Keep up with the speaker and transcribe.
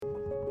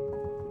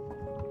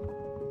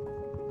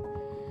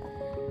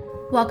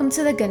Welcome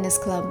to the Goodness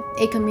Club,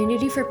 a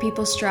community for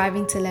people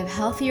striving to live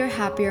healthier,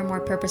 happier, more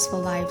purposeful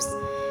lives.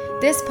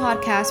 This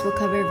podcast will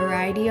cover a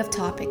variety of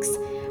topics: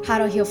 how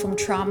to heal from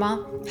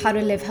trauma, how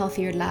to live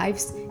healthier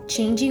lives,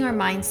 changing our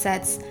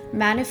mindsets,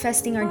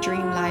 manifesting our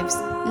dream lives,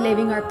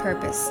 living our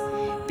purpose.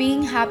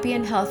 Being happy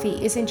and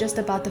healthy isn't just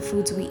about the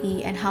foods we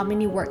eat and how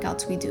many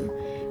workouts we do.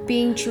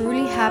 Being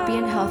truly happy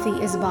and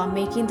healthy is about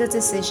making the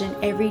decision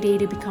every day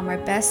to become our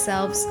best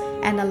selves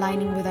and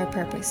aligning with our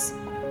purpose.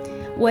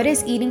 What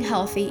is eating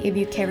healthy if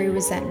you carry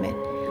resentment?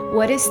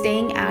 What is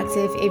staying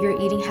active if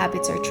your eating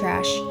habits are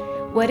trash?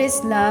 What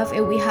is love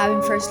if we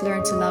haven't first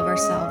learned to love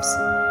ourselves?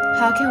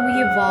 How can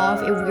we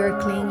evolve if we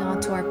are clinging on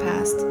to our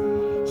past?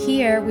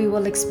 Here, we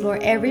will explore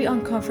every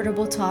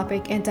uncomfortable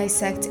topic and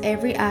dissect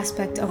every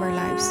aspect of our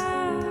lives.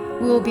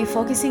 We will be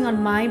focusing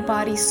on mind,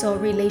 body, soul,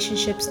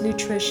 relationships,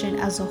 nutrition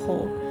as a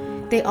whole.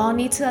 They all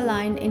need to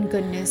align in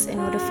goodness in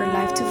order for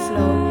life to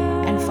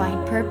flow and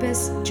find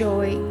purpose,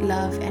 joy,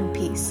 love, and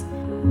peace.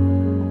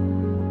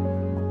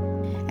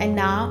 And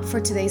now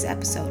for today's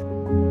episode.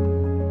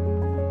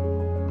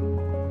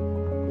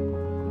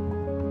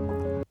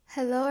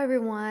 Hello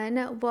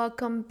everyone,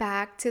 welcome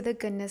back to the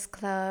Goodness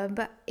Club.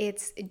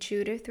 It's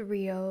Judith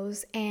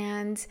Rios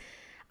and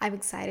I'm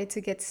excited to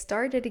get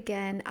started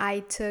again. I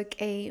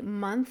took a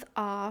month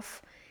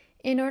off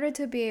in order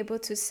to be able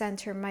to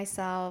center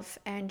myself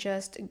and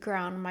just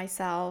ground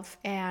myself,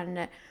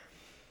 and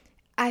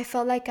I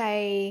felt like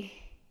I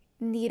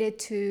needed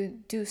to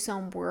do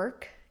some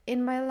work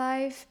in my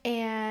life,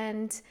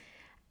 and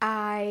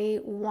I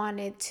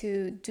wanted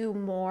to do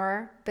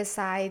more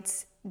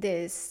besides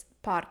this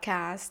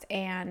podcast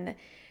and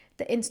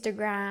the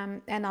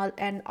Instagram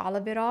and all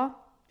of it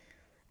all.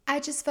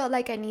 I just felt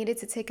like I needed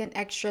to take an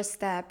extra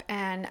step,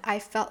 and I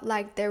felt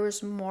like there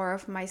was more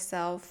of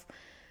myself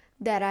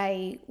that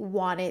I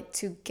wanted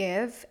to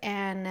give,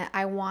 and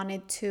I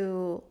wanted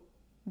to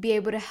be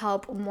able to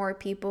help more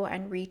people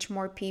and reach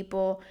more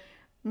people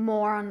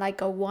more on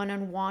like a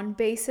one-on-one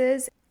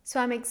basis. So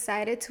I'm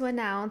excited to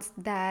announce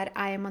that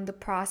I am on the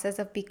process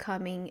of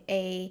becoming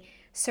a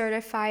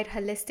certified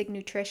holistic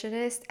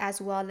nutritionist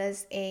as well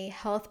as a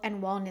health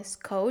and wellness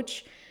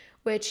coach,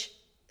 which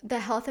the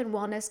health and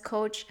wellness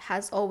coach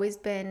has always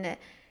been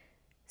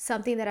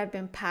something that I've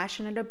been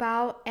passionate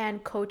about,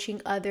 and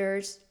coaching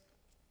others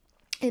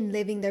in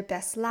living their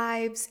best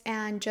lives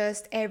and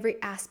just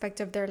every aspect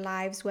of their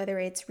lives, whether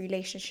it's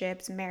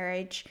relationships,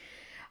 marriage,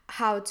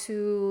 how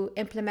to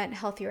implement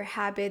healthier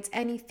habits,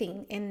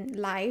 anything in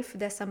life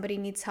that somebody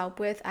needs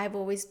help with. I've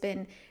always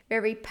been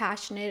very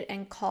passionate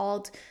and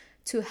called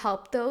to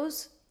help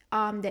those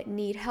that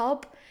need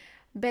help.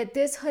 But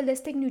this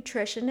holistic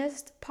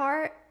nutritionist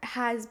part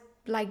has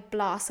like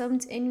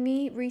blossomed in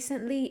me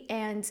recently,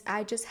 and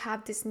I just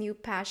have this new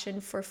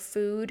passion for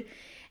food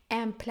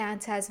and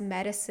plants as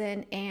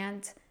medicine,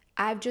 and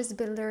I've just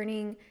been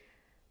learning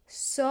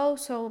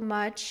so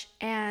much,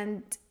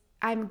 and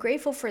I'm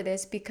grateful for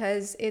this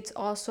because it's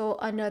also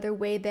another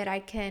way that I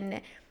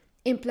can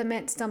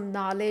implement some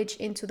knowledge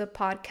into the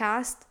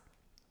podcast,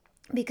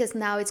 because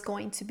now it's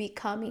going to be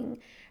coming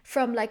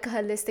from like a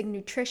holistic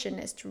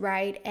nutritionist,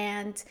 right?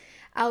 And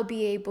I'll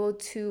be able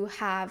to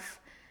have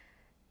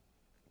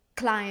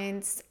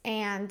clients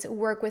and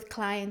work with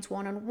clients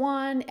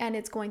one-on-one, and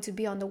it's going to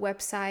be on the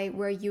website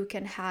where you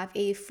can have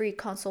a free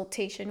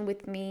consultation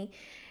with me,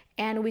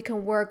 and we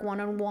can work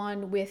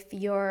one-on-one with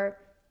your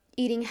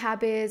eating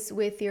habits,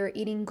 with your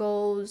eating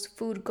goals,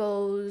 food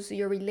goals,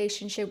 your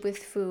relationship with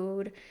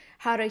food,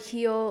 how to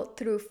heal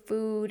through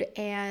food,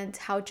 and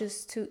how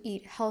just to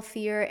eat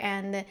healthier.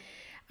 And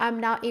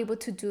I'm now able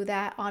to do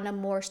that on a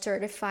more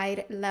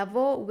certified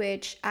level,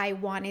 which I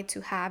wanted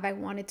to have. I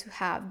wanted to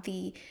have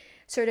the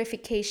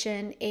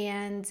certification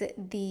and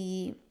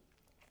the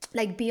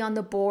like be on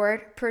the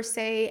board per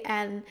se,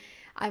 and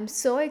I'm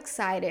so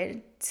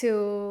excited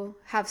to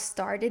have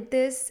started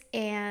this,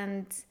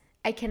 and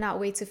I cannot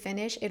wait to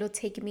finish. It'll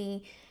take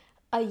me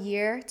a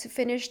year to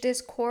finish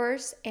this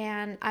course,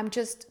 and I'm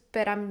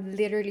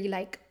literally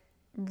like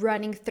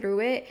running through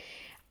it.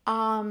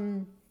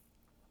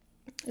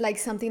 Like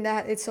something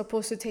that it's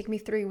supposed to take me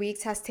 3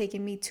 weeks has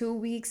taken me 2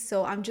 weeks.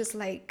 So I'm just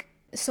like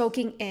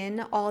soaking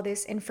in all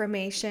this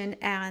information,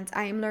 and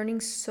I am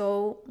learning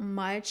so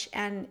much,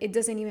 and it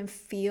doesn't even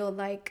feel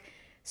like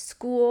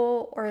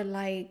school, or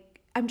like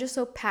I'm just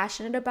so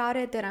passionate about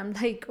it that I'm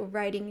like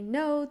writing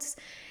notes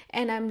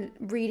and I'm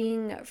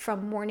reading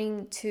from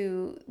morning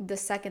to the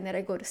second that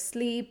I go to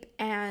sleep,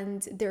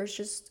 and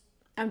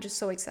I'm just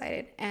so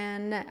excited,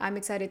 and I'm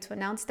excited to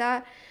announce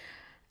that.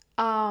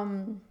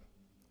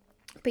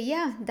 But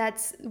yeah,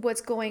 that's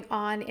what's going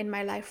on in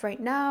my life right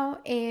now,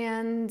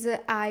 and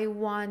I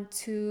want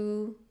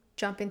to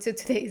jump into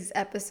today's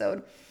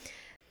episode.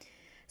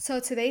 So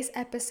today's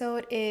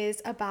episode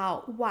is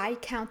about why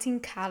counting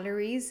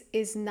calories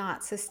is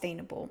not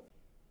sustainable.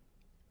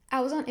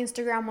 I was on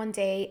Instagram one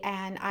day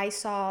and I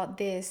saw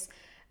this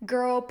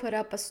girl put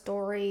up a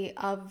story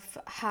of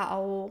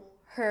how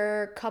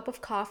her cup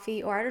of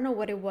coffee, or I don't know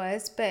what it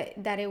was, but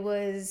that it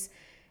was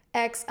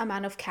X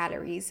amount of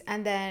calories.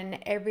 And then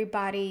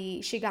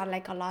she got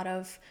like a lot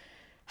of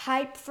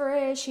hype for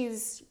it. She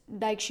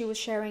was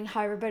sharing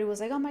how everybody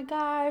was like, oh my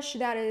gosh,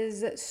 that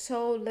is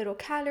so little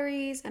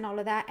calories and all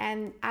of that.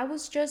 And I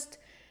was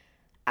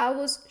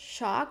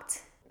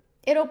shocked.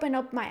 It opened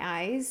up my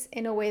eyes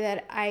in a way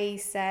that I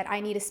said, I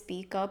need to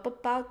speak up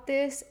about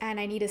this and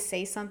I need to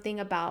say something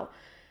about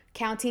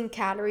counting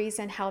calories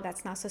and how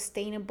that's not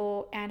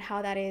sustainable and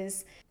how that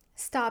is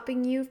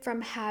stopping you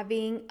from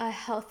having a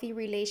healthy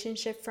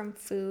relationship from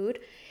food.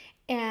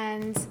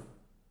 And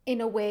in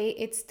a way,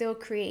 it's still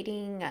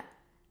creating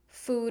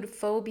food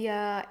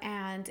phobia,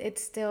 and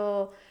it's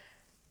still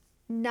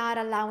not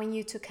allowing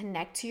you to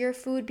connect to your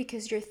food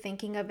because you're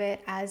thinking of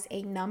it as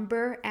a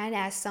number and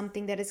as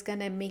something that is going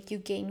to make you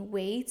gain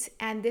weight.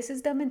 And this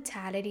is the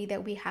mentality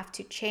that we have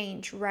to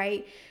change,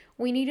 right?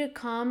 We need to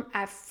come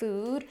at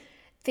food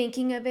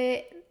thinking of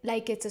it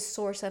like it's a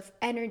source of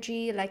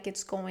energy, like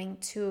it's going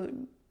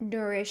to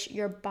nourish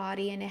your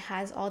body and it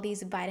has all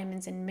these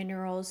vitamins and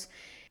minerals.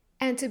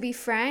 And to be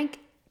frank,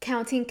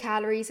 counting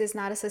calories is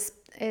not a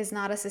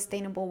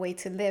sustainable way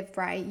to live,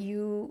 right?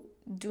 You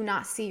do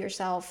not see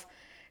yourself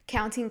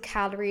counting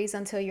calories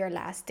until your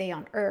last day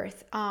on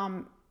earth.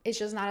 It's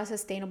just not a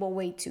sustainable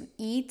way to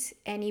eat.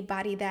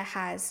 Anybody that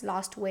has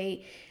lost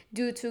weight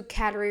due to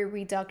calorie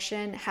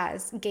reduction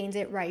has gained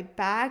it right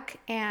back.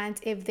 And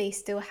if they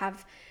still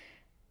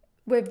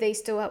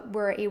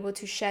were able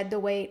to shed the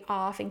weight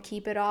off and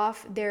keep it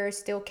off, they're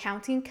still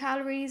counting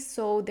calories.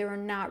 So they're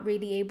not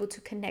really able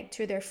to connect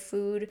to their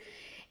food.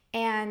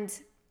 And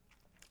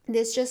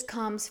this just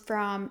comes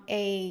from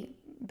a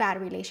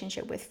bad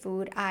relationship with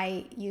food.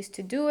 I used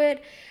to do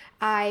it.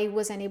 I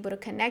wasn't able to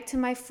connect to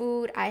my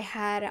food. I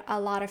had a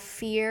lot of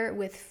fear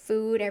with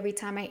food. Every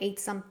time I ate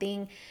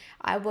something,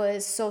 I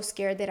was so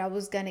scared that I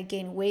was going to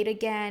gain weight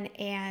again.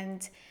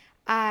 And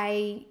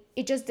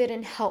it just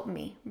didn't help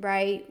me,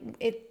 right?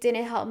 It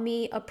didn't help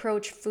me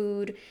approach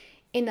food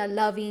in a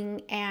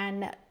loving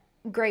and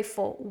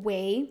grateful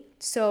way.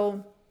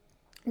 So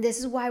this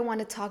is why I want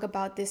to talk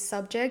about this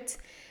subject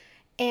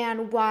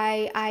and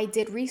why I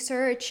did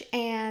research.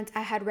 And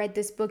I had read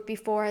this book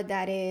before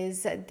that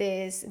is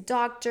this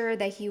doctor,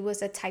 that he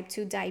was a type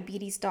 2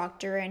 diabetes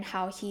doctor, and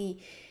how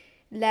he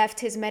left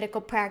his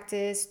medical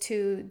practice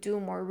to do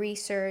more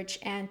research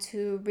and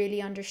to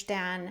really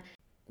understand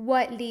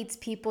what leads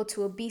people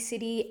to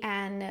obesity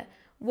and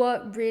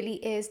what really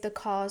is the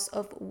cause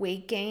of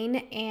weight gain.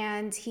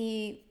 And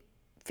he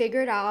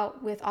figured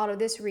out with all of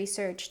this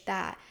research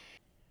that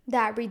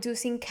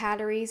reducing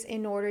calories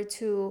in order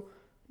to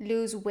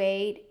lose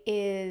weight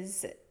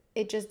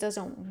it just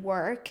doesn't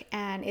work,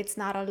 and it's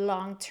not a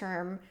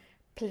long-term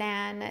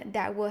plan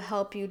that will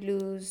help you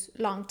lose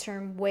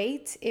long-term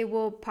weight. It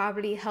will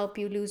probably help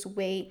you lose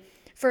weight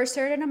for a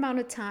certain amount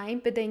of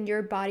time, but then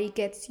your body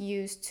gets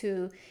used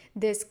to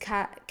this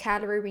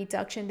calorie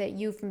reduction that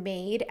you've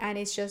made, and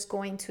it's just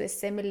going to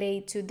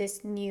assimilate to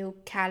this new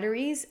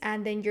calories,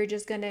 and then you're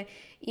just gonna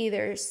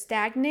either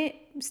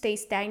stay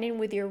stagnant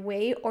with your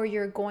weight, or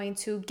you're going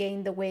to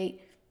gain the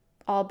weight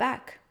all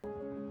back.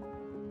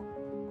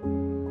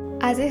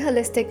 As a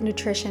holistic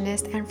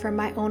nutritionist and from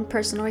my own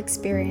personal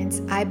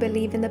experience, I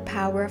believe in the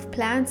power of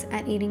plants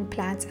and eating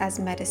plants as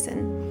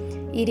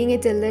medicine. Eating a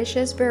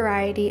delicious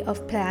variety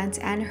of plants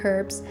and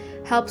herbs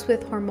helps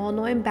with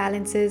hormonal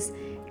imbalances,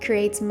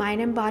 creates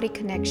mind and body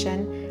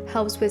connection,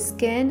 helps with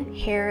skin,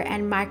 hair,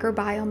 and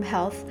microbiome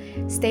health,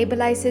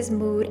 stabilizes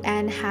mood,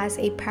 and has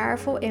a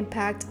powerful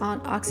impact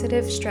on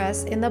oxidative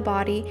stress in the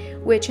body,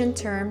 which in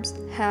turn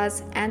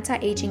has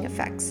anti-aging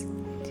effects.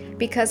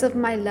 Because of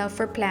my love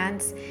for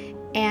plants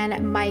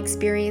and my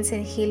experience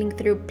in healing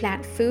through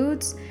plant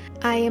foods,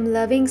 I am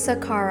loving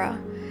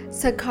Sakara.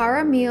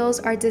 Sakara meals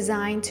are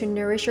designed to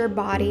nourish your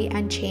body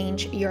and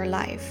change your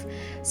life.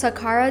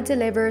 Sakara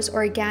delivers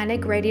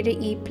organic,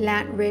 ready-to-eat,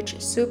 plant-rich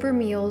super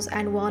meals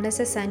and wellness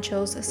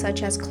essentials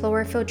such as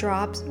chlorophyll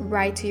drops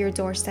right to your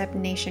doorstep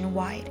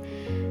nationwide.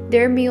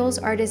 Their meals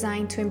are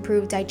designed to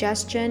improve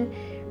digestion,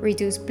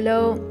 reduce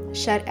bloat,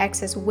 shed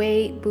excess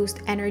weight,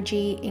 boost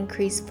energy,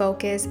 increase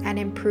focus, and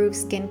improve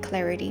skin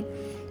clarity.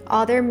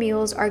 All their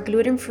meals are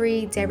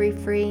gluten-free,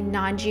 dairy-free,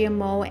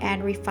 non-GMO,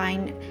 and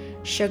refined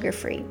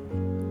sugar-free.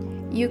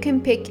 You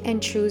can pick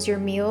and choose your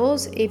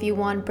meals. If you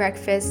want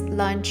breakfast,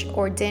 lunch,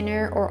 or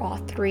dinner, or all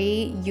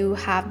three, you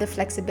have the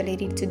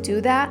flexibility to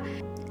do that.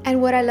 And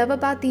what I love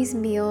about these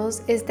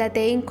meals is that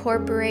they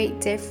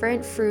incorporate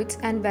different fruits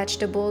and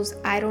vegetables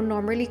I don't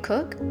normally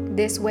cook.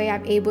 This way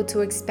I'm able to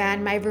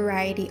expand my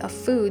variety of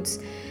foods,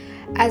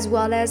 as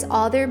well as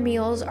all their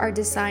meals are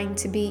designed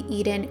to be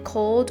eaten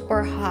cold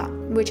or hot,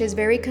 which is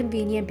very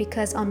convenient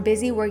because on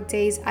busy work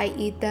days I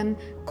eat them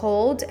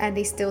cold and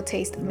they still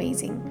taste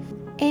amazing.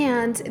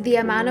 And the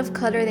amount of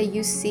color that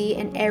you see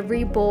in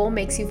every bowl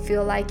makes you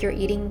feel like you're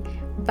eating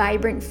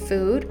vibrant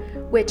food,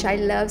 which I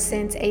love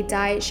since a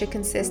diet should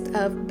consist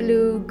of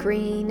blue,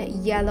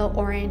 green, yellow,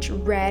 orange,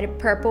 red,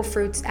 purple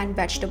fruits and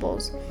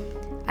vegetables.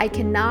 I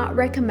cannot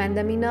recommend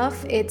them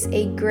enough. It's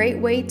a great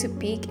way to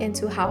peek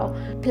into how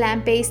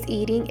plant-based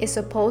eating is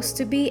supposed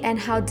to be and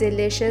how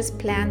delicious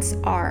plants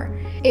are.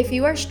 If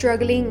you are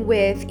struggling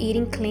with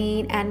eating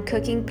clean and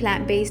cooking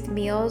plant-based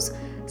meals,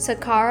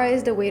 Sakara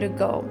is the way to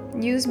go.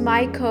 Use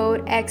my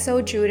code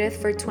XOJudith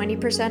for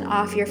 20%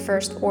 off your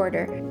first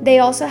order. They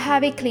also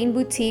have a clean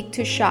boutique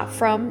to shop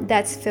from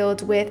that's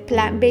filled with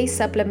plant-based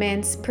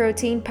supplements,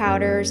 protein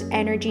powders,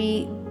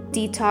 energy,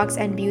 detox,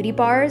 and beauty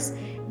bars,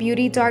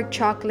 beauty dark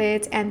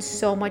chocolates, and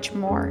so much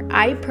more.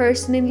 I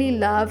personally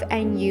love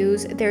and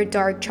use their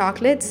dark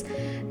chocolates,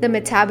 the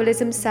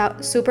Metabolism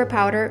Super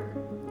Powder,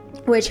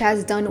 which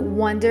has done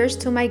wonders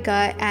to my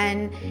gut,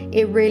 and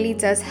it really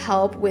does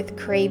help with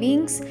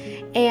cravings.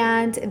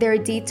 And their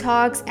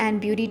detox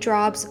and beauty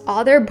drops,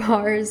 all their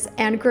bars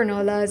and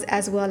granolas,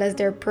 as well as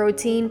their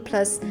protein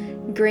plus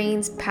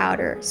grains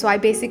powder. So I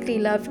basically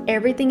love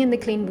everything in the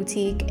Clean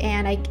Boutique,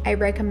 and I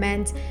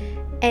recommend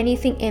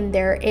anything in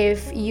there.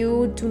 If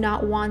you do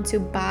not want to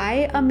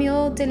buy a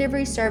meal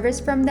delivery service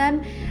from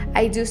them,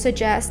 I do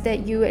suggest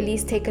that you at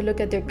least take a look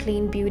at their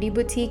Clean Beauty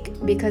Boutique,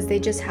 because they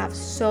just have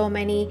so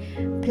many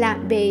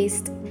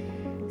plant-based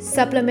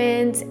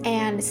supplements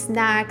and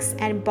snacks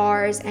and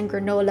bars and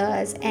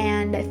granolas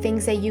and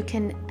things that you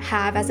can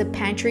have as a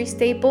pantry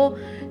staple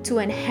to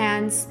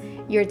enhance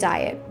your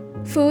diet.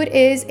 Food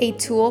is a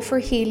tool for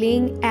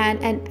healing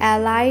and an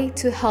ally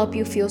to help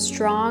you feel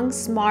strong,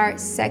 smart,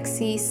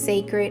 sexy,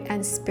 sacred,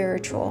 and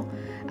spiritual.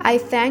 I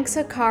thank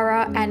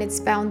Sakara and its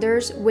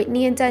founders,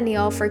 Whitney and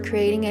Danielle, for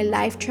creating a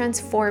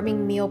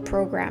life-transforming meal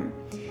program.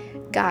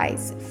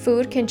 Guys,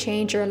 food can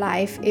change your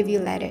life if you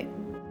let it.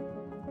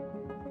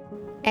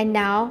 And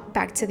now,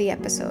 back to the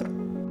episode.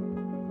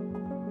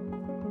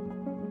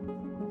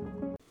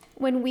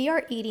 When we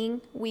are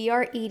eating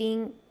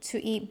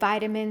to eat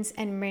vitamins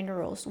and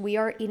minerals. We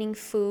are eating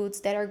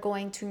foods that are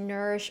going to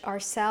nourish our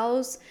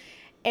cells.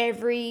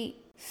 Every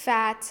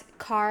fat,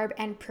 carb,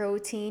 and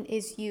protein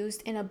is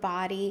used in a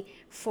body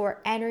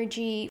for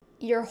energy.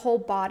 Your whole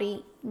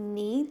body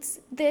needs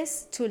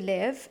this to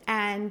live,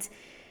 and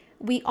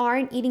we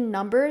aren't eating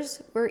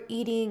numbers, we're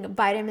eating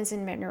vitamins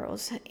and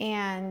minerals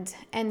and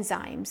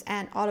enzymes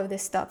and all of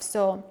this stuff.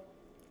 So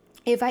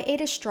if I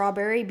ate a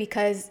strawberry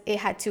because it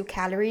had 2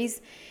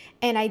 calories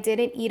and I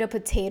didn't eat a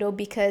potato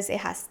because it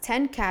has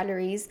 10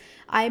 calories,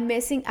 I'm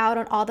missing out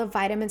on all the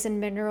vitamins and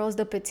minerals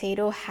the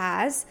potato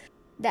has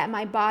that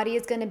my body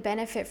is going to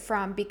benefit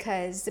from,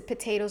 because the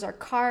potatoes are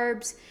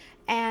carbs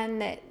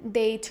and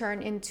they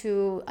turn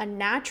into a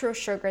natural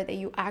sugar that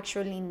you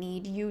actually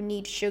need. You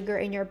need sugar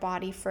in your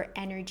body for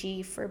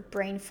energy, for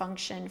brain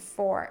function,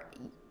 for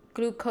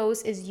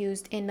glucose is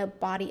used in the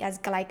body as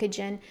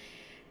glycogen,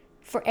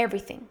 for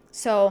everything.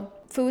 So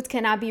foods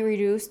cannot be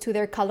reduced to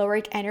their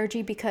caloric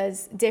energy,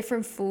 because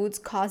different foods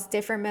cause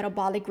different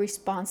metabolic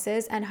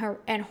responses and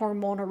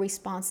hormonal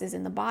responses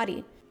in the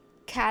body.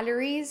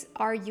 Calories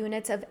are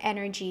units of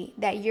energy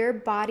that your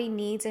body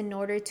needs in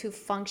order to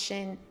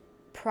function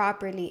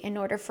properly, in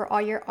order for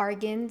all your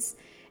organs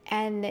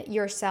and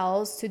your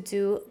cells to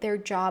do their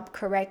job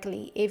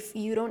correctly. If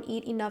you don't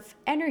eat enough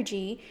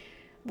energy,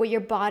 what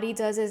your body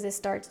does is it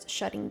starts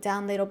shutting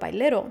down little by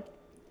little.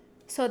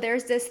 So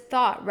there's this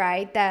thought,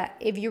 right, that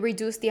if you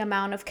reduce the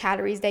amount of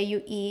calories that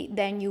you eat,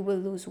 then you will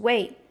lose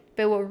weight.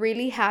 But what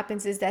really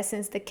happens is that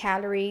since the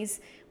calories,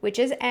 which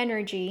is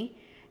energy,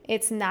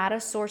 it's not a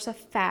source of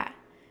fat.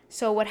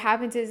 So what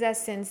happens is that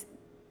since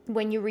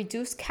when you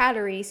reduce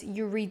calories,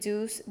 you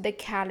reduce the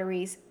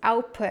calories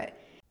output.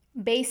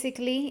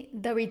 Basically,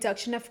 the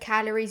reduction of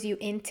calories you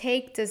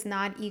intake does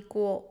not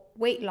equal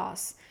weight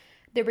loss.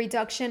 The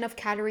reduction of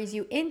calories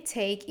you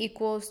intake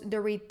equals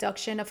the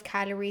reduction of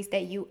calories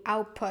that you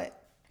output.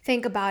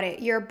 Think about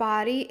it. Your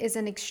body is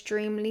an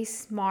extremely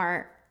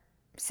smart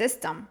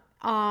system,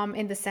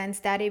 in the sense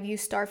that if you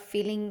start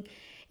feeding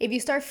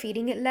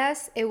it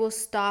less, it will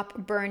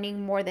stop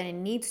burning more than it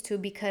needs to,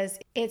 because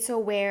it's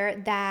aware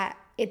that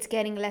it's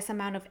getting less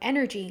amount of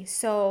energy.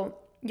 So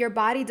your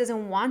body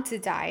doesn't want to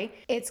die.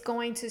 It's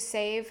going to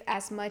save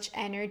as much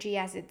energy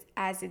as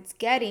it's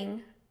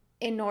getting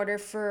in order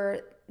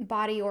for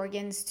body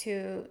organs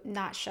to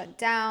not shut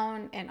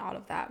down and all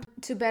of that.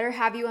 To better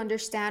have you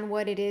understand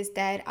what it is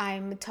that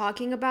I'm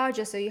talking about,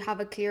 just so you have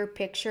a clear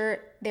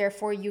picture,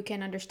 therefore you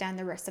can understand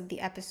the rest of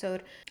the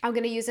episode, I'm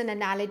going to use an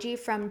analogy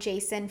from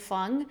Jason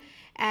Fung.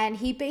 And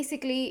he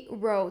basically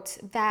wrote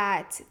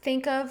that,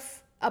 think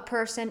of a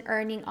person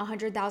earning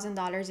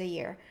 $100,000 a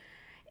year.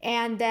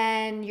 And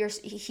then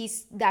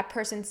that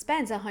person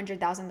spends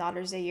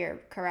 $100,000 a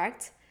year,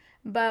 correct?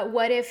 But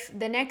what if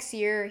the next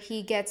year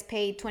he gets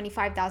paid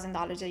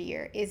 $25,000 a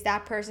year? Is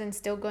that person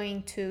still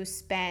going to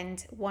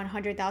spend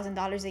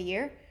 $100,000 a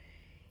year?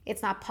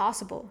 It's not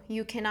possible.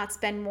 You cannot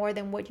spend more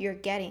than what you're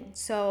getting.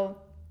 So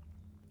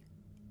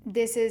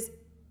this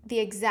the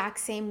exact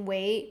same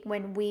way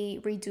when we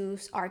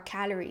reduce our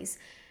calories.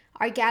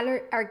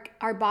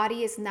 Our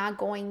body is not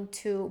going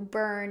to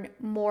burn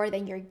more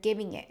than you're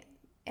giving it.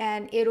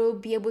 And it'll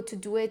be able to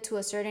do it to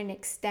a certain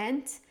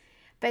extent,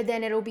 but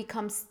then it'll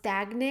become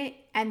stagnant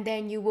and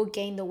then you will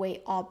gain the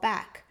weight all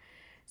back.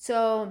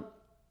 So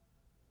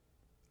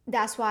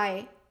that's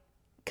why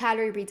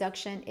calorie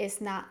reduction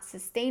is not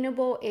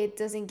sustainable. It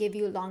doesn't give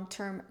you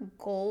long-term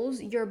goals.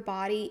 Your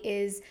body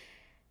is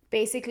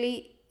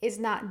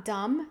not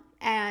dumb,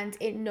 and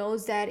it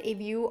knows that if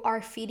you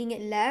are feeding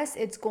it less,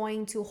 it's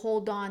going to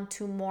hold on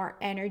to more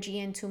energy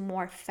and to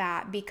more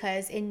fat,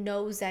 because it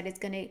knows that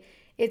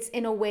it's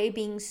in a way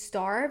being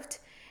starved,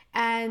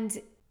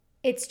 and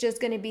it's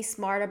just going to be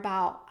smart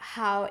about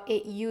how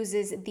it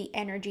uses the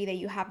energy that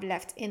you have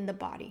left in the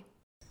body.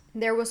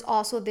 There was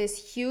also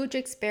this huge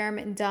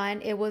experiment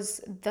done. It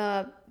was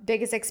the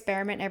biggest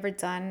experiment ever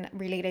done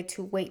related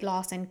to weight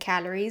loss and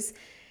calories.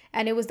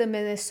 And it was the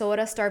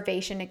Minnesota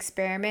starvation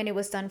experiment. It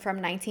was done from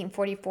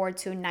 1944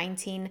 to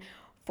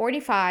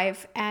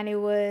 1945. And it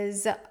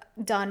was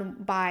done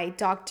by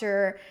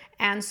Dr.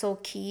 Ansel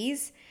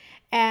Keys.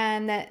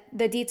 And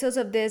the details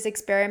of this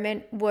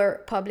experiment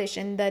were published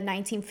in the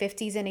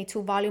 1950s in a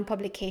 2-volume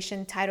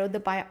publication titled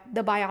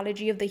The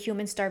Biology of the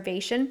Human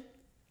Starvation.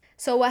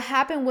 So what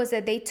happened was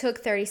that they took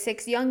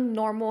 36 young,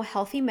 normal,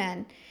 healthy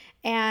men,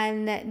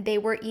 and they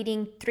were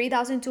eating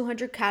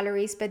 3,200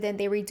 calories, but then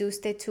they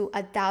reduced it to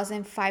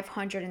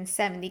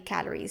 1,570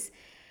 calories.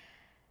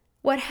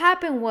 What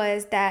happened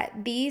was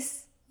that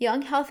these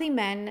young, healthy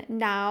men,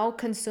 now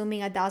consuming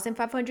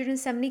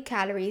 1,570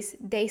 calories,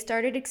 they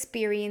started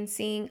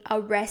experiencing a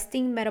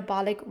resting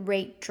metabolic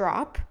rate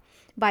drop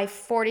by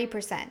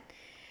 40%.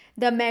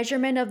 The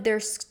measurement of their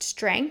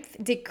strength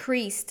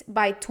decreased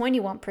by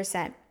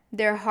 21%.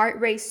 Their heart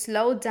rate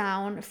slowed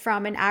down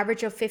from an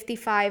average of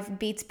 55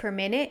 beats per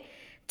minute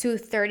to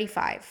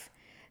 35.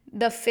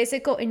 The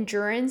physical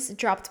endurance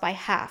dropped by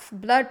half.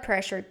 Blood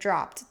pressure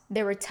dropped.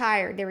 They were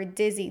tired. They were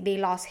dizzy. They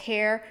lost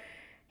hair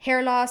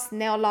loss,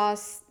 nail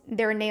loss.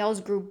 Their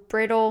nails grew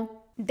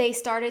brittle. They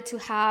started to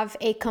have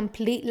a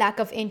complete lack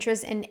of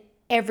interest in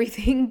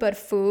everything but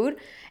food,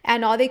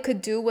 and all they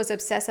could do was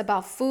obsess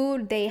about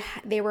food.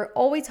 They were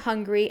always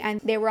hungry,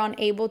 and they were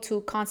unable to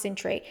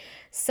concentrate.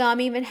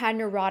 Some even had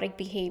neurotic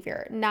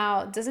behavior.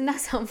 Now, doesn't that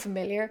sound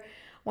familiar?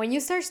 When you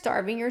start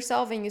starving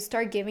yourself and you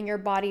start giving your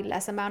body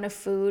less amount of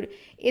food,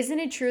 isn't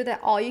it true that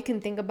all you can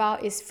think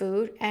about is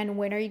food and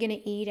when are you going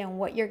to eat and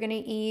what you're going to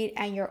eat,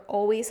 and you're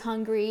always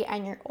hungry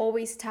and you're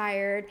always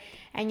tired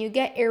and you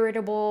get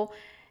irritable?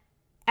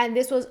 And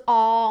this was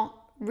all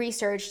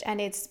researched,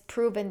 and it's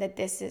proven that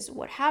this is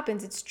what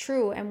happens. It's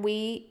true. And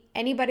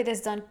anybody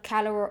that's done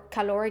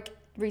caloric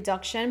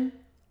reduction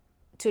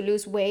to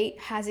lose weight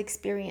has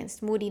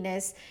experienced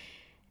moodiness,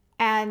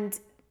 and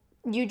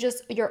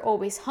you're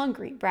always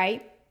hungry,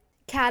 right?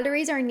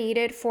 Calories are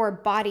needed for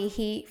body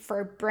heat,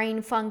 for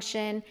brain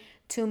function,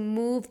 to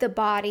move the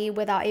body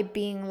without it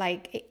being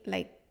like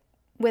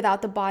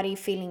without the body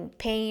feeling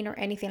pain or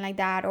anything like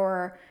that,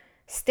 or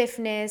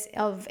stiffness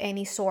of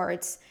any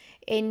sorts.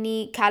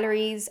 Any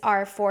calories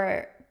are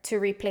to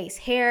replace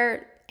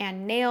hair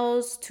and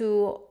nails,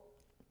 to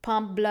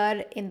pump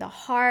blood in the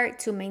heart,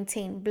 to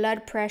maintain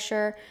blood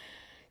pressure.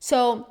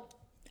 So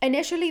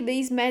initially,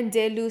 these men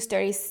did lose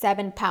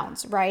 37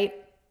 pounds, right?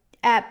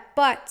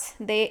 But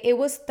it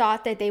was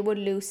thought that they would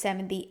lose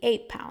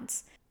 78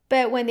 pounds.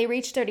 But when they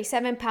reached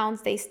 37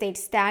 pounds, they stayed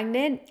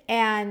stagnant,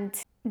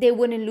 and they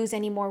wouldn't lose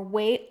any more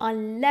weight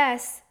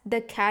unless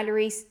the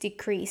calories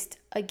decreased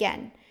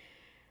again.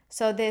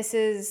 So this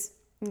is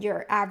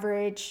your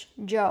average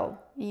Joe.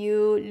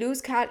 You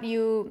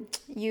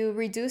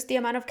reduce the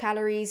amount of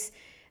calories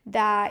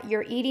that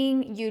you're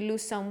eating, you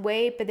lose some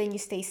weight, but then you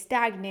stay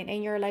stagnant,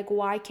 and you're like,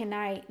 why can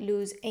I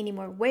lose any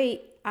more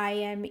weight? I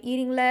am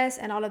eating less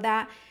and all of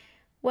that.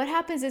 What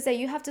happens is that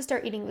you have to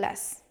start eating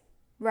less,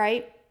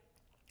 right?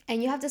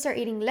 And you have to start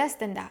eating less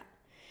than that.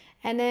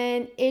 And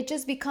then it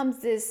just becomes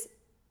this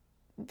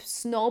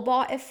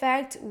snowball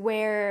effect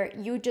where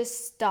you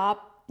just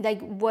stop.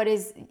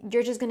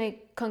 You're just going to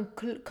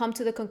come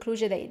to the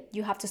conclusion that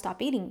you have to stop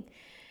eating.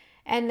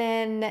 And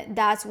then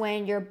that's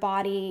when your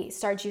body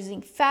starts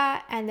using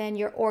fat, and then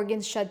your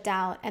organs shut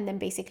down, and then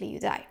basically you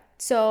die.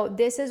 So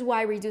this is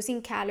why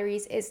reducing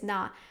calories is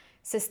not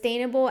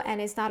sustainable, and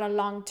it's not a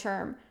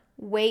long-term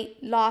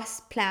weight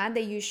loss plan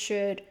that you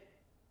should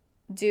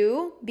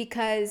do,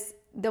 because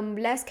the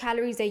less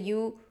calories that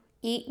you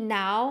eat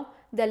now,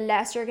 the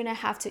less you're going to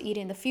have to eat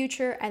in the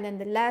future, and then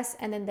the less,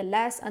 and then the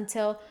less,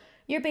 until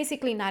you're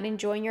basically not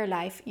enjoying your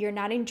life. You're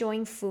not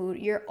enjoying food.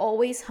 You're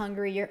always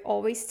hungry. You're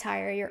always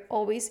tired. You're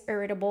always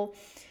irritable.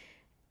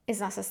 It's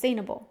not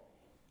sustainable.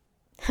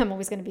 I'm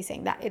always going to be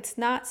saying that. It's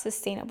not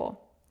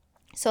sustainable.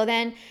 So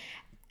then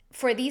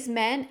for these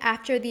men,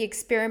 after the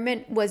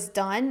experiment was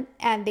done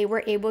and they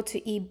were able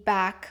to eat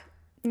back,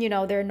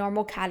 their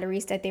normal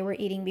calories that they were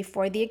eating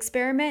before the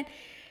experiment,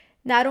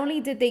 not only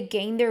did they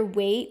gain their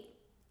weight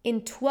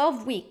in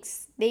 12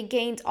 weeks, they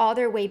gained all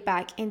their weight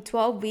back in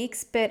 12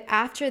 weeks, but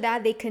after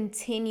that, they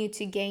continued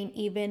to gain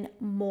even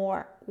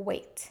more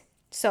weight.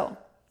 So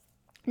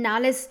now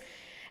let's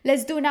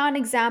do now an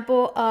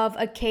example of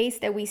a case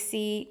that we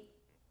see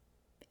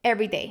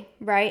every day,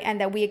 right? And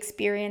that we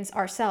experience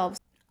ourselves.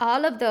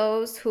 All of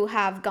those who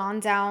have gone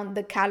down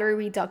the calorie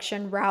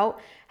reduction route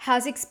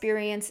has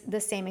experienced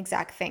the same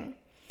exact thing.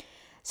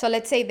 So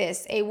let's say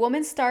this: a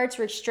woman starts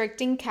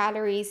restricting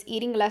calories,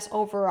 eating less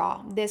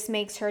overall. This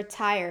makes her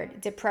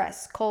tired,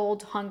 depressed,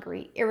 cold,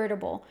 hungry,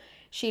 irritable.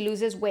 She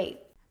loses weight.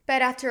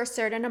 But after a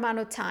certain amount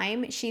of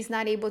time, she's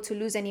not able to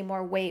lose any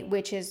more weight,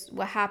 which is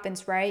what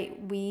happens, right?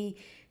 We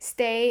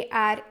stay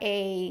at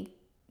a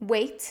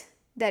weight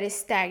that is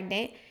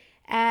stagnant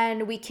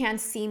and we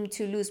can't seem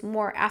to lose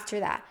more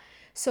after that.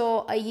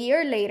 So a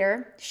year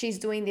later, she's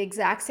doing the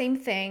exact same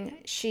thing.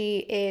 She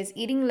is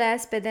eating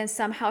less, but then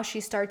somehow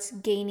she starts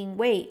gaining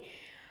weight.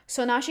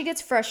 So now she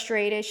gets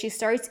frustrated. She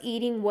starts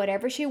eating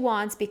whatever she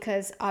wants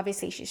because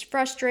obviously she's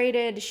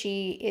frustrated.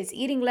 She is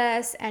eating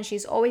less and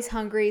she's always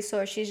hungry.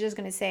 So she's just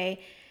going to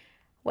say,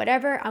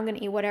 whatever, I'm going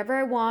to eat whatever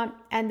I want.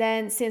 And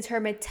then since her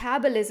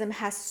metabolism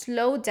has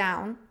slowed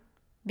down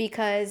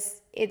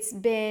because it's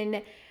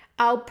been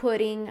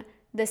outputting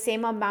the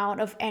same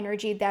amount of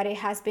energy that it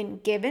has been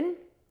given,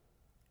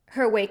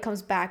 her weight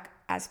comes back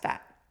as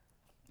fat.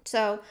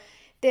 So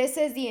this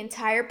is the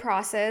entire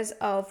process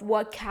of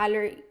what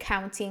calorie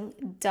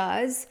counting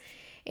does.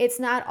 It's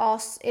not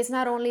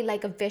only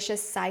like a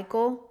vicious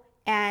cycle,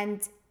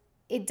 and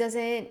it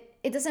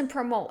doesn't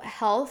promote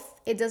health,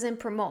 it doesn't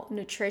promote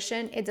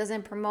nutrition, it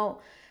doesn't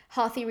promote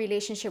healthy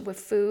relationship with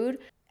food.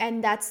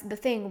 And that's the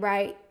thing,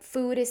 right?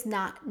 Food is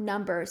not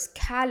numbers.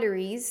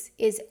 Calories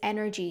is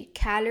energy.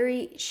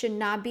 Calorie should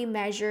not be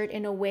measured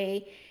in a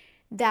way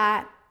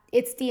that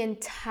it's the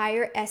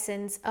entire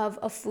essence of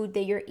a food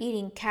that you're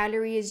eating.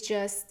 Calorie is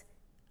just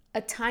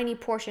a tiny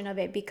portion of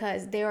it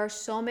because there are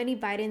so many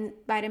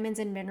vitamins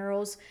and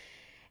minerals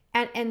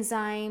and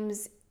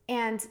enzymes,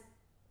 and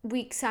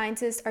we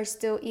scientists are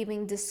still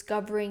even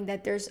discovering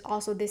that there's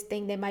also this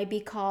thing that might be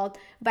called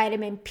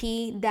vitamin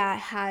P that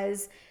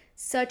has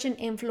such an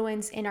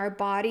influence in our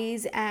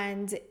bodies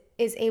and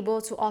is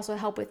able to also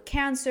help with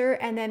cancer.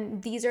 And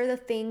then these are the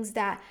things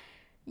that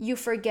you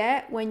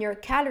forget when you're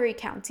calorie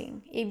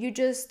counting. If you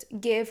just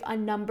give a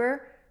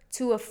number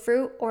to a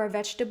fruit or a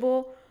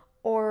vegetable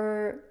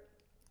or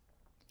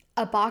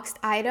a boxed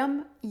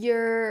item,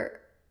 you're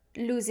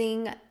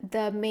losing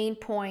the main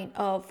point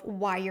of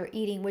why you're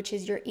eating, which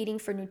is you're eating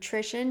for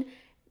nutrition,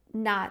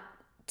 not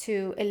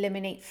to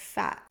eliminate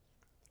fat.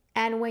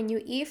 And when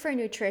you eat for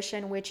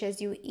nutrition, which is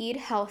you eat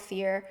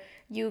healthier,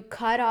 you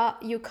cut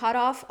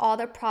off all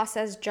the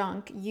processed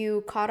junk,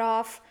 you cut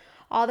off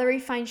all the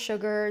refined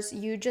sugars,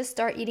 you just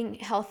start eating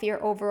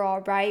healthier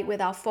overall, right?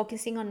 Without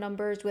focusing on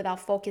numbers, without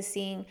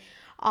focusing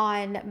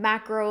on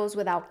macros,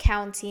 without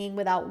counting,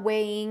 without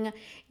weighing.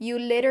 You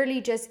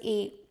literally just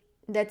eat,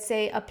 let's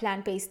say, a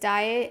plant-based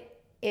diet.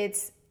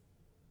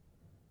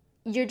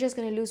 You're just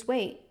going to lose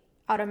weight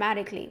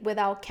automatically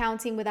without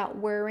counting, without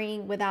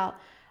worrying, without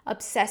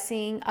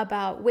obsessing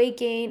about weight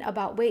gain,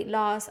 about weight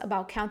loss,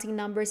 about counting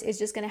numbers. It's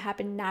just going to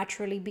happen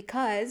naturally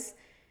because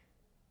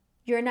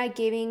you're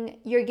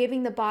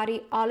giving the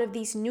body all of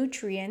these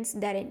nutrients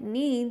that it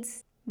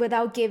needs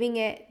without giving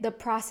it the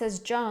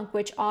processed junk,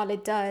 which all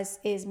it does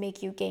is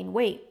make you gain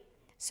weight.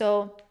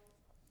 So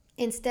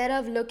instead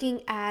of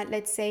looking at,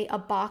 let's say, a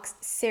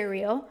boxed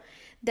cereal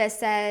that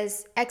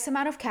says X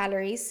amount of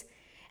calories,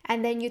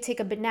 and then you take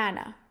a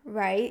banana,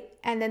 right?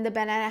 And then the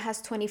banana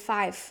has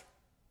 25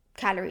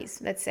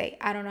 calories, let's say.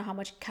 I don't know how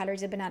much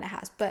calories a banana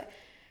has, but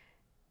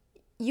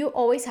you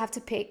always have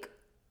to pick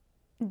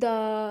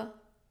the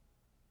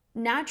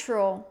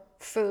natural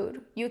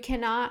food. You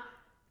cannot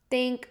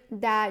think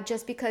that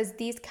just because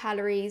these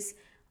calories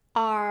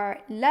are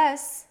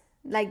less,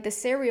 like the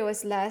cereal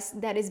is less,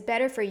 that is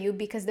better for you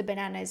because the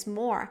banana is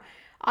more.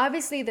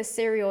 Obviously, the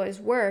cereal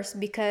is worse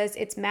because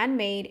it's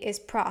man-made, it's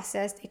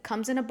processed, it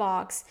comes in a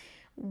box.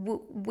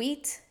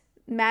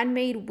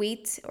 Man-made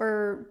wheat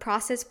or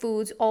processed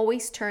foods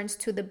always turns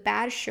to the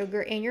bad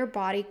sugar in your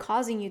body,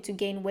 causing you to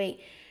gain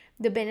weight.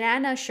 The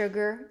banana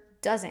sugar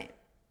doesn't.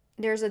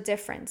 There's a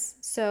difference.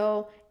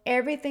 So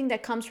everything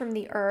that comes from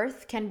the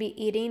earth can be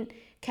eaten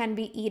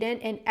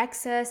in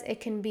excess.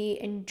 It can be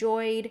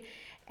enjoyed,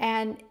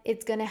 and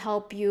it's going to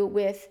help you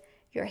with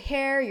your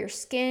hair, your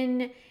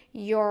skin,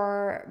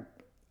 your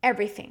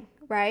everything,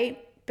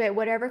 right? But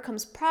whatever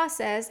comes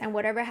processed and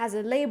whatever has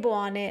a label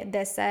on it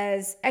that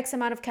says X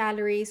amount of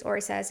calories, or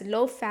it says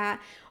low fat,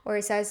 or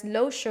it says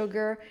low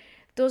sugar,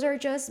 those are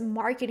just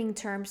marketing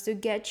terms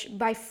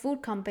by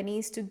food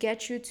companies to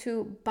get you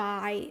to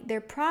buy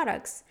their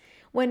products,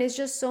 when it's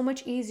just so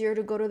much easier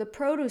to go to the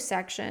produce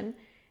section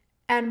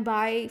and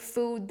buy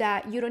food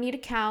that you don't need to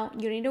count,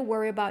 you don't need to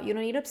worry about, you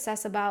don't need to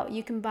obsess about.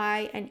 You can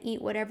buy and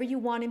eat whatever you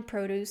want in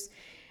produce,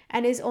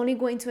 and it's only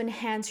going to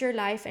enhance your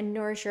life and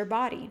nourish your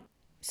body.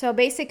 So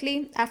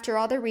basically, after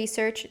all the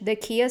research, the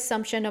key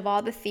assumption of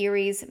all the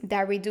theories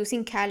that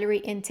reducing calorie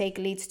intake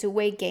leads to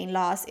weight gain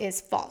loss is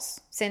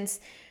false,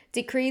 since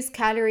decreased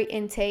calorie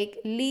intake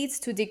leads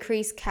to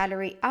decreased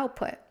calorie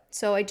output.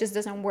 So it just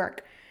doesn't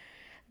work.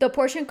 The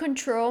portion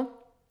control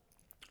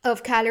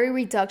of calorie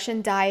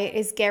reduction diet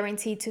is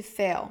guaranteed to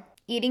fail.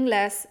 Eating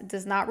less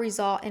does not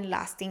result in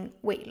lasting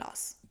weight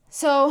loss.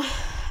 So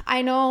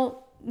I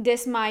know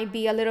this might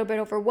be a little bit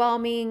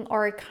overwhelming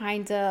or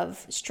kind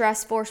of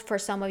stressful for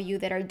some of you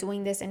that are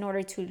doing this in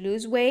order to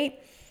lose weight.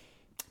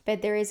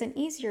 But there is an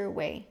easier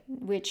way,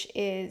 which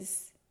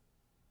is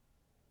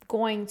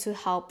going to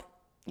help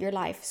your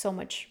life so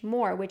much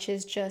more, which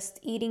is just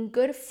eating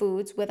good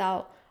foods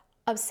without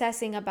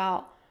obsessing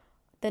about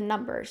the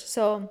numbers.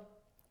 So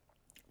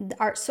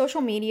our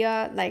social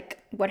media, like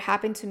what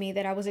happened to me,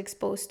 that I was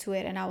exposed to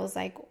it and I was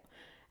like,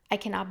 I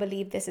cannot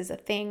believe this is a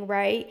thing,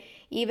 right?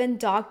 Even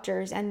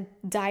doctors and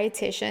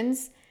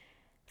dietitians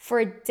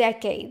for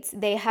decades,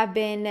 they have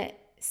been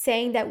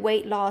saying that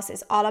weight loss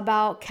is all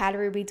about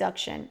calorie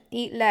reduction.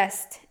 Eat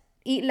less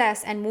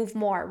and move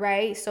more,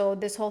 right? So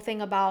this whole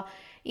thing about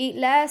eat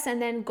less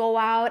and then go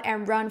out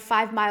and run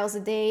 5 miles a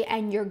day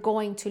and you're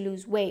going to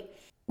lose weight.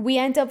 We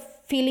end up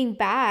feeling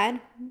bad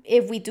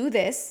if we do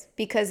this,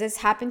 because it's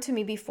happened to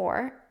me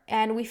before.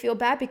 And we feel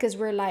bad because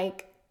we're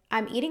like,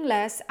 I'm eating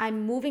less,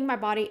 I'm moving my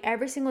body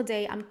every single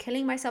day, I'm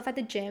killing myself at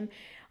the gym.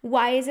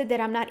 Why is it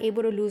that I'm not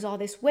able to lose all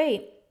this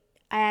weight?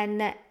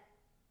 And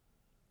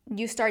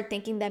you start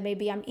thinking that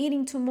maybe I'm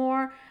eating too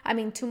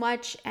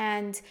much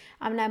and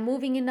I'm not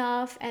moving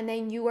enough. And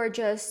then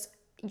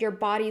your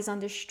body is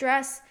under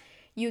stress.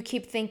 You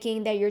keep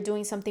thinking that you're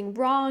doing something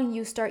wrong.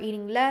 You start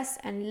eating less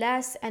and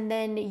less, and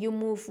then you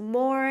move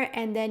more.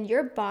 And then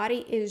your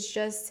body is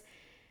just,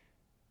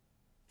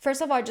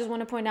 first of all, I just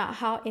want to point out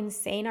how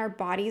insane our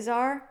bodies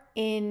are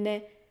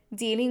in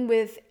dealing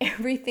with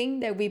everything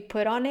that we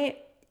put on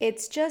it.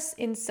 It's just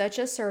in such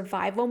a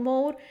survival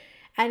mode,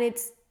 and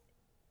it's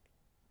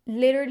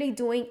literally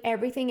doing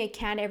everything it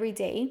can every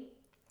day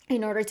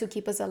in order to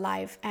keep us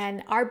alive.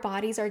 And our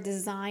bodies are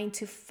designed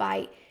to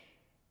fight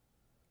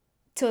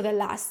till the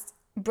last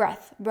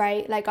breath,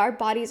 right? Like our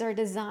bodies are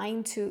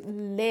designed to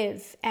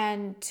live,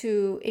 and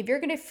if you're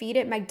going to feed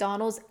it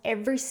McDonald's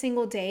every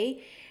single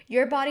day,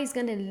 your body's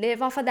going to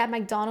live off of that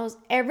McDonald's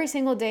every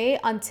single day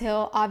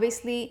until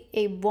obviously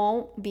it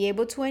won't be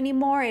able to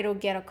anymore. It'll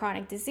get a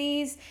chronic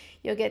disease.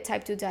 You'll get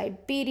type 2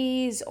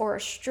 diabetes or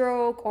a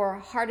stroke or a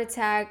heart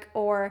attack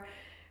or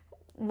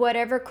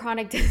whatever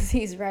chronic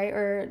disease, right?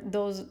 Or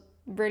those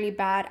really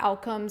bad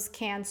outcomes,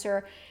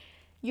 cancer.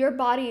 Your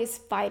body is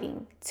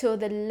fighting till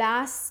the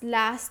last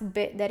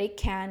bit that it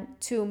can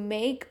to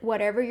make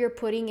whatever you're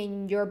putting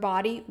in your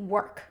body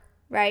work,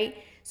 right?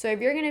 So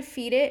if you're going to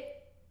feed it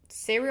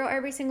cereal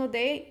every single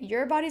day,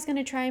 your body's going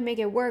to try and make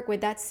it work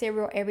with that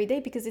cereal every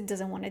day because it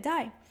doesn't want to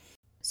die.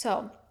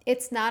 So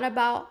it's not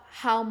about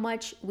how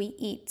much we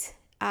eat.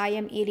 I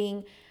am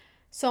eating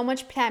so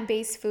much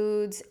plant-based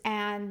foods,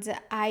 and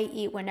I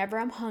eat whenever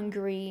I'm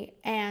hungry,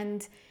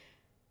 and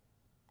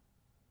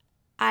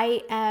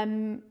I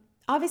am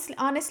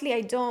honestly,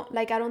 I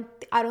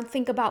don't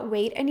think about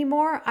weight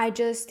anymore. I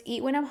just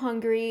eat when I'm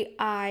hungry.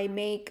 I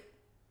make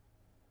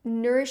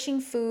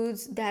nourishing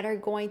foods that are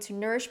going to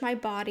nourish my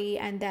body,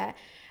 and that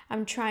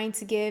I'm trying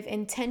to give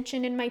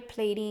intention in my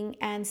plating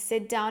and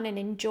sit down and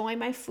enjoy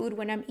my food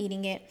when I'm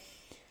eating it.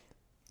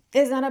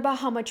 It's not about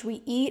how much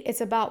we eat,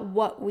 it's about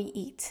what we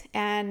eat.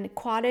 And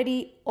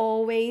quality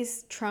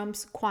always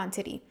trumps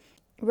quantity.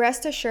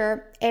 Rest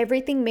assured,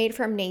 everything made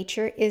from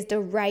nature is the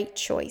right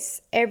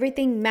choice.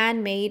 Everything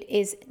man-made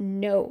is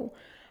no.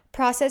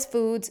 Processed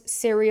foods,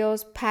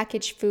 cereals,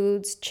 packaged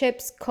foods,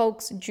 chips,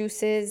 cokes,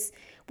 juices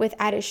with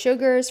added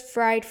sugars,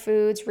 fried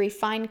foods,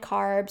 refined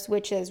carbs,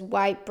 which is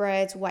white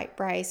breads, white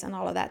rice, and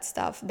all of that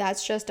stuff.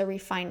 That's just a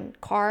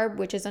refined carb,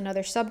 which is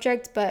another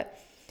subject, but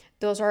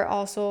those are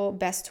also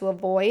best to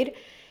avoid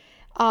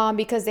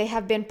because they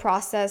have been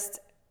processed.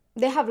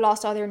 They have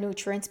lost all their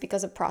nutrients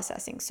because of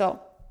processing.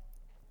 So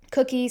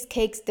cookies,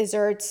 cakes,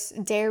 desserts,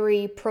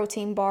 dairy,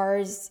 protein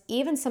bars,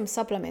 even some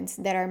supplements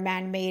that are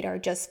man-made are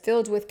just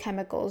filled with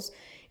chemicals.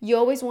 You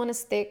always want to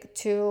stick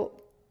to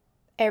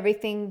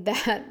everything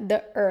that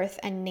the earth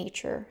and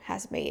nature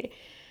has made.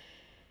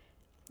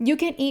 You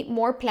can eat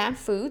more plant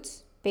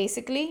foods,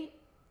 basically,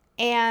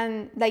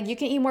 and like you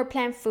can eat more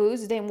plant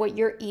foods than what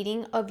you're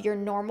eating of your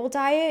normal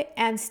diet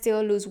and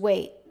still lose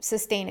weight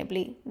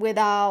sustainably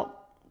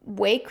without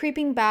weight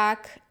creeping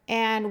back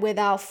and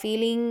without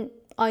feeling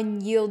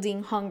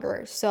unyielding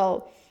hunger.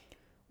 So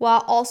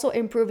while also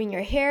improving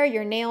your hair,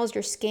 your nails,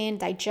 your skin,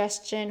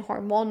 digestion,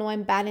 hormonal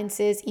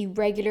imbalances,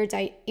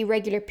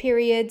 irregular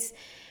periods,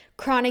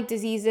 chronic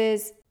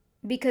diseases,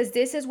 because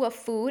this is what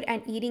food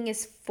and eating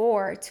is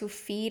for, to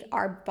feed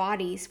our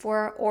bodies, for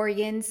our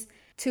organs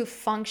to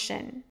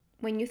function.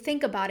 When you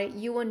think about it,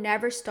 you will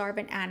never starve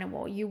an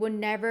animal. You will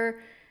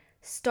never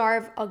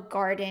starve a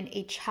garden,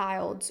 a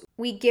child.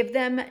 We give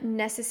them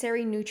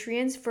necessary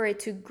nutrients for it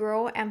to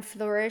grow and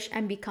flourish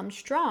and become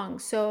strong.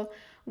 So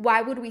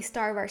why would we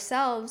starve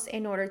ourselves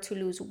in order to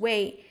lose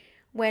weight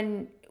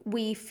when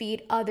we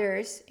feed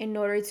others in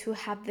order to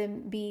have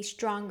them be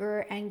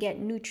stronger and get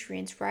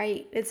nutrients,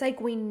 right? It's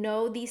like we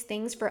know these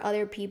things for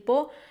other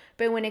people,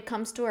 but when it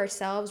comes to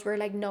ourselves, we're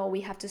like, no, we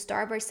have to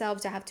starve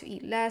ourselves. I have to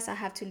eat less. I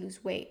have to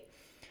lose weight.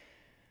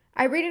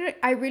 I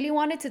really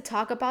wanted to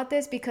talk about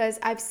this because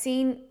I've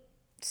seen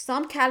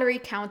some calorie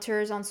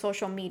counters on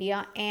social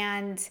media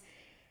and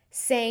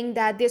saying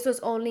that this was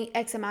only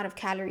X amount of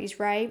calories,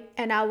 right?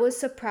 And I was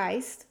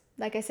surprised,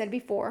 like I said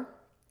before,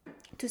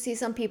 to see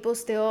some people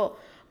still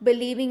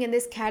believing in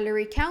this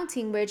calorie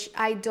counting, which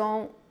I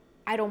don't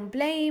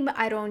blame,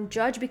 I don't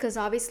judge, because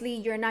obviously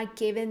you're not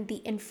given the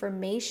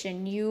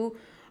information. You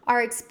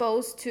are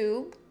exposed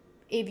to,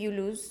 if you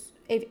lose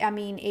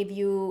if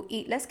you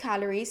eat less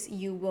calories,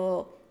 you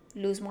will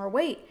lose more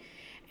weight.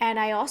 And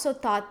I also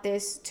thought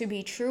this to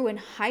be true in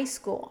high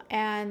school,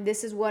 and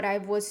this is what I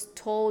was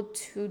told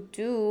to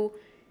do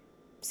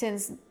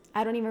since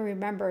I don't even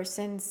remember,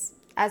 since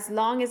as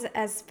long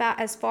as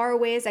far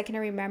away as I can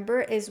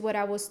remember, is what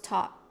I was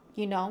taught,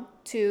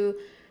 to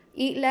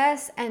eat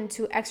less and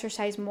to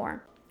exercise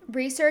more.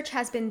 Research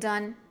has been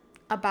done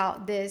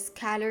about this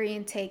calorie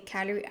intake,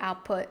 calorie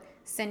output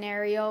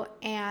scenario,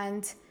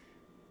 and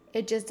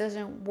it just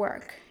doesn't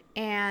work.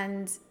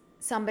 And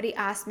somebody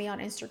asked me on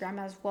Instagram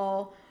as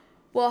well,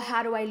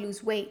 how do I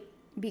lose weight?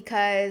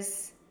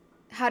 Because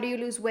how do you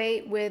lose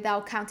weight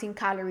without counting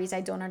calories?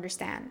 I don't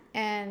understand.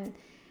 And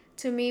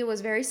to me, it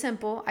was very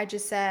simple. I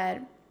just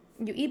said,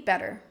 you eat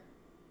better.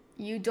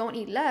 You don't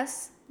eat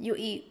less, you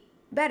eat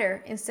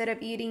better. Instead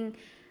of eating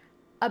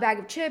a bag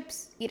of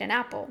chips, eat an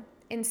apple.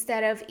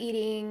 Instead of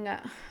eating,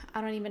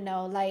 I don't even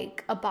know,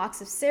 like a box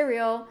of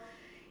cereal,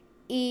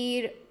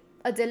 eat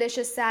a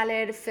delicious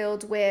salad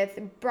filled with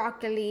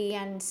broccoli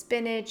and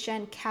spinach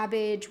and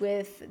cabbage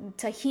with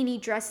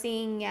tahini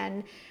dressing,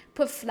 and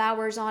put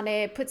flowers on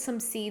it, put some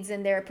seeds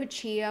in there, put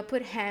chia,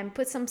 put hemp,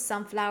 put some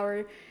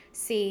sunflower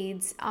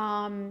seeds,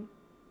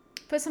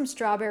 put some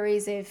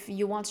strawberries if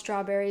you want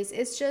strawberries.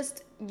 It's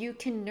just, you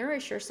can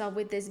nourish yourself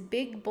with this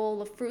big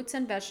bowl of fruits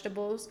and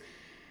vegetables.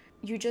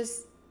 You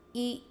just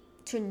eat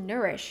to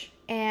nourish.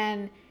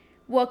 And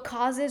what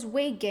causes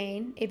weight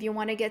gain, if you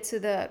want to get to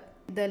the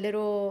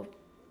little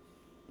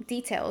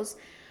details,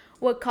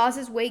 what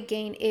causes weight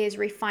gain is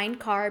refined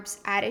carbs,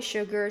 added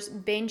sugars,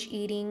 binge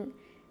eating,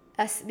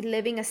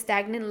 living a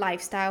stagnant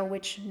lifestyle,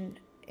 which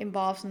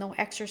involves no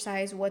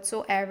exercise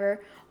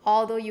whatsoever.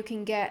 Although you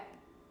can get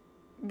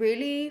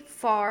really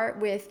far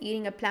with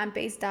eating a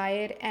plant-based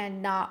diet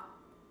and not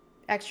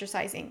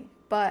exercising.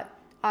 But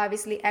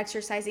obviously,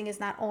 exercising is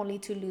not only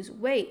to lose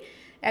weight.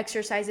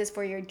 Exercise is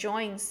for your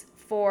joints,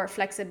 for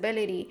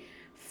flexibility,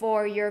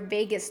 for your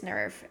vagus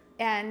nerve,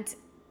 and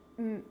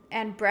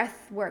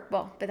breath work.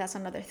 Well, but that's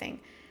another thing.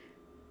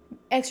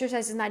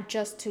 Exercise is not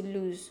just to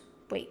lose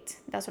weight.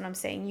 That's what I'm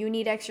saying. You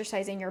need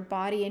exercise in your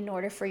body in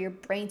order for your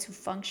brain to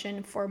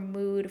function, for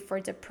mood, for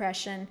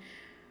depression.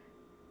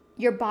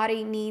 Your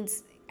body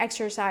needs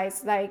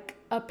exercise like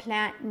a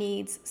plant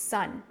needs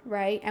sun,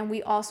 right? And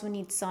we also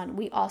need sun.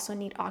 We also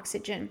need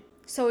oxygen.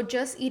 So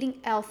just eating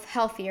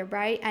healthier,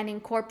 right? And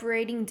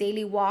incorporating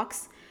daily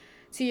walks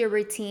to your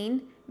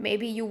routine.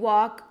 Maybe you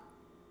walk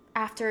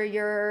after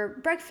your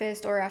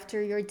breakfast or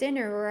after your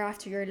dinner or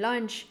after your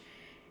lunch.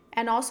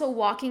 And also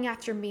walking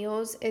after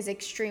meals is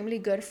extremely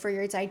good for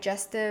your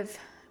digestive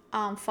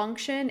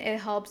function. It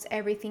helps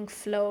everything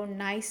flow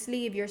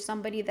nicely. If you're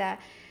somebody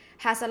that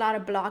has a lot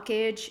of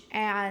blockage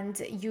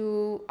and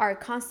you are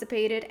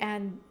constipated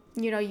and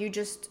you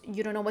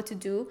don't know what to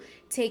do,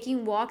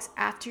 taking walks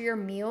after your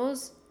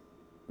meals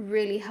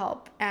really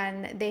help.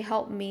 And they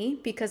help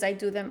me because I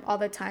do them all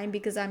the time,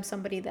 because I'm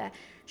somebody that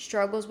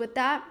struggles with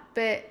that.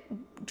 But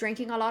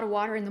drinking a lot of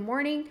water in the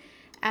morning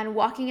and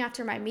walking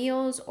after my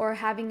meals, or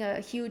having a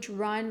huge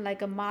run,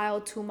 like a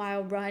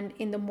 2-mile run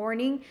in the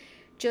morning,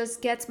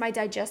 just gets my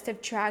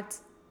digestive tract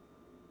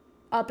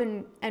up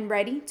and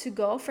ready to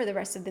go for the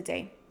rest of the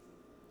day.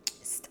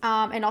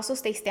 And also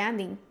stay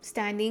standing.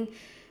 Standing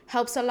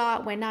helps a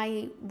lot. When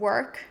I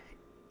work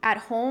at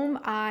home,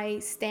 I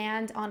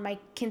stand on my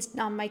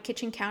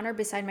kitchen counter,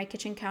 beside my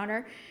kitchen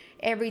counter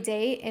every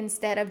day,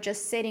 instead of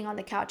just sitting on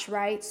the couch,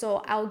 right?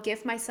 So I'll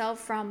give myself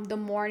from the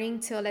morning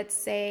till, let's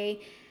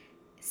say,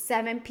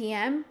 7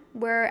 p.m.,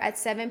 where at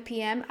 7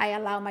 p.m. I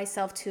allow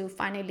myself to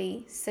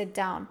finally sit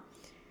down.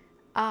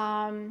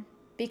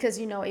 Because,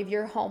 if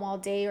you're home all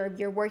day, or if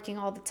you're working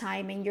all the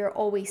time and you're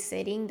always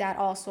sitting, that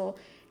also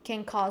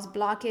can cause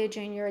blockage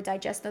in your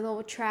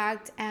digestive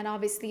tract. And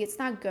obviously it's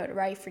not good,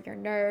 right? For your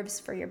nerves,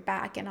 for your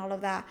back and all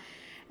of that,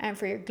 and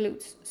for your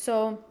glutes.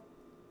 So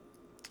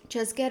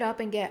just get up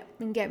and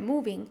get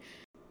moving.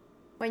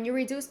 When you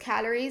reduce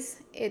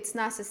calories, it's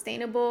not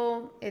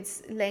sustainable.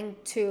 It's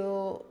linked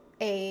to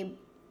a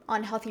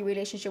unhealthy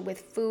relationship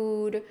with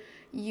food.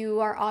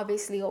 You are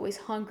obviously always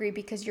hungry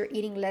because you're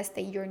eating less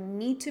than you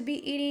need to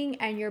be eating,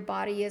 and your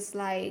body is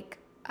like,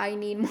 I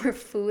need more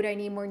food, I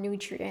need more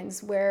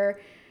nutrients. Where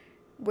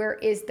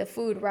is the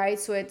food, right?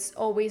 So it's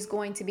always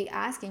going to be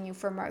asking you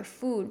for more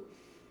food.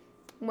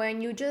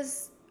 When you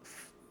just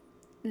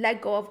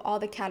let go of all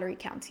the calorie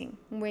counting,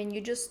 when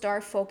you just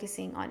start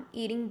focusing on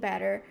eating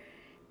better,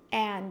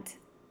 and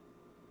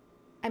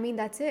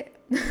that's it.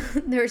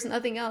 There's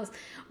nothing else.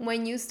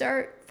 When you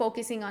start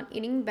focusing on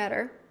eating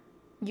better,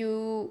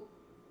 you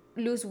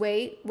lose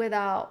weight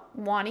without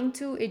wanting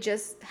to. It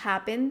just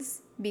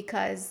happens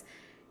because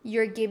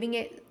you're giving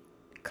it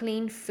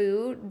clean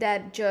food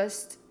that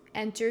just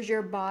enters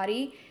your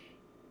body,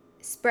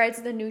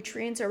 spreads the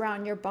nutrients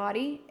around your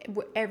body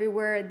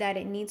everywhere that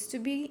it needs to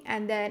be,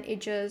 and then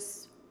it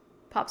just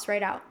pops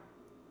right out.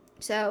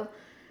 So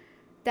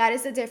That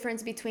is the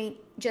difference between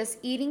just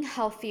eating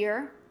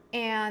healthier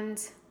and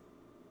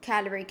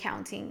calorie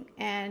counting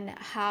and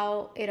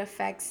how it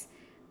affects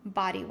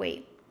body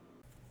weight.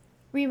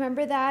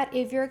 Remember that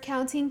if you're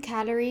counting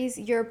calories,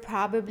 you're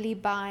probably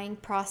buying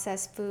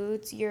processed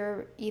foods.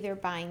 You're either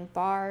buying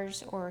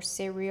bars or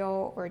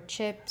cereal or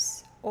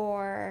chips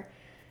or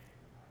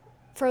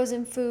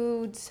frozen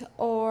foods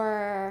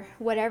or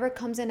whatever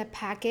comes in a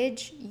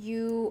package.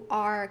 You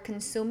are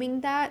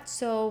consuming that.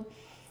 So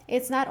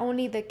it's not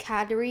only the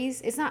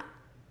calories, it's not,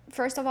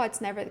 first of all,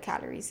 it's never the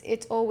calories.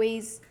 It's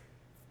always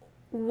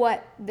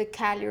what the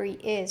calorie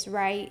is,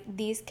 right?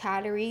 These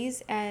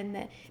calories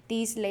and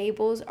these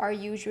labels are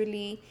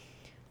usually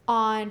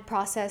on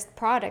processed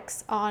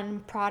products,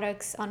 on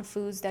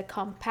foods that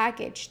come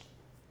packaged.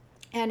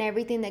 And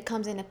everything that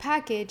comes in a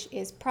package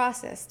is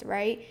processed,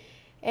 right?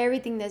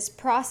 Everything that's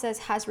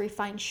processed has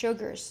refined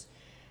sugars.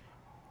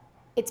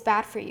 It's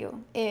bad for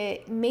you.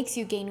 It makes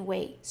you gain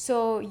weight.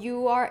 So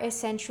you are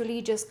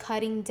essentially just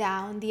cutting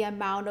down the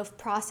amount of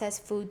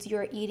processed foods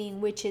you're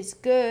eating, which is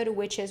good,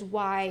 which is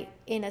why,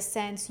 in a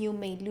sense, you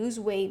may lose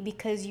weight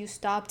because you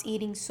stopped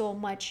eating so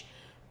much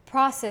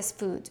processed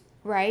food,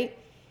 right?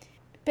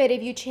 But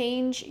if you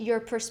change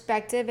your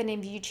perspective and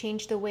if you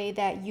change the way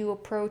that you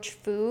approach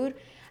food,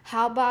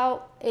 how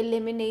about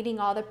eliminating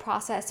all the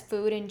processed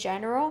food in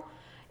general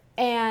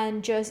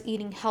and just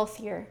eating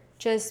healthier?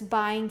 Just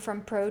buying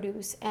from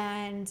produce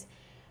and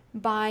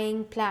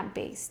buying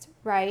plant-based,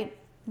 right?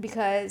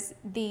 Because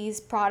these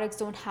products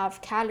don't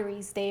have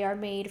calories. They are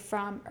made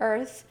from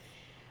earth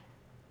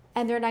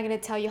and they're not going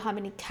to tell you how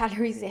many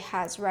calories it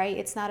has, right?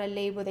 It's not a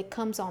label that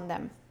comes on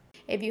them.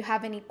 If you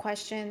have any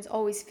questions,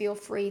 always feel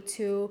free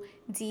to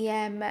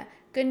DM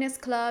Goodness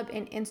Club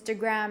in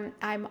Instagram.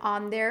 I'm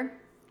on there.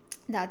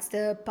 That's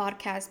the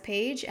podcast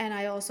page. And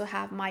I also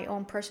have my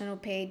own personal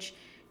page,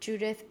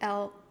 Judith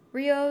L.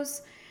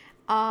 Rios.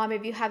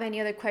 If you have any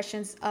other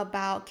questions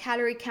about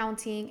calorie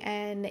counting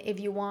and if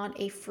you want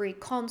a free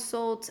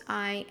consult,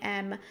 I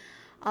am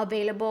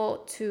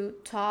available to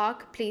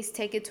talk. Please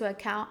take it to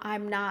account.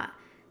 I'm not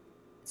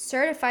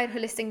certified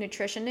holistic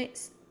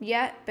nutritionist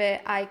yet,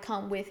 but I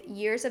come with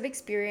years of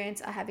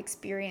experience. I have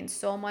experienced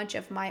so much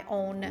of my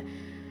own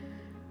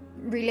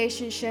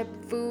relationship,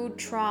 food,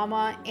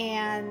 trauma,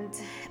 and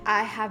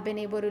I have been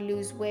able to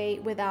lose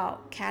weight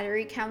without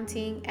calorie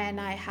counting, and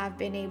I have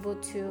been able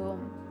to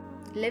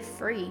live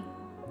free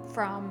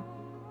from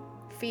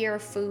fear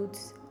of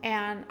foods.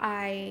 And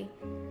I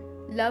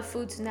love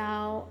foods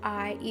now.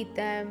 I eat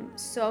them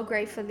so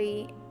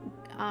gratefully,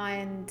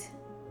 and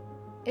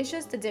it's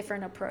just a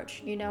different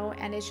approach,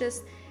 and it's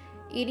just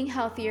eating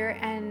healthier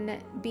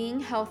and being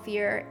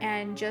healthier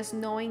and just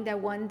knowing that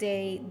one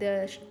day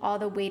all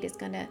the weight is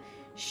gonna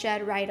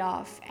shed right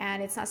off,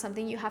 and it's not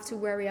something you have to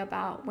worry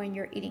about when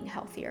you're eating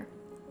healthier.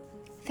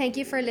 Thank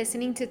you for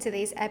listening to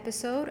today's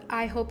episode.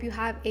 I hope you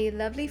have a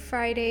lovely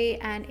Friday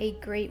and a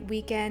great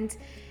weekend,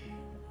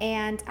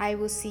 and I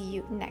will see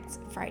you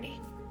next Friday.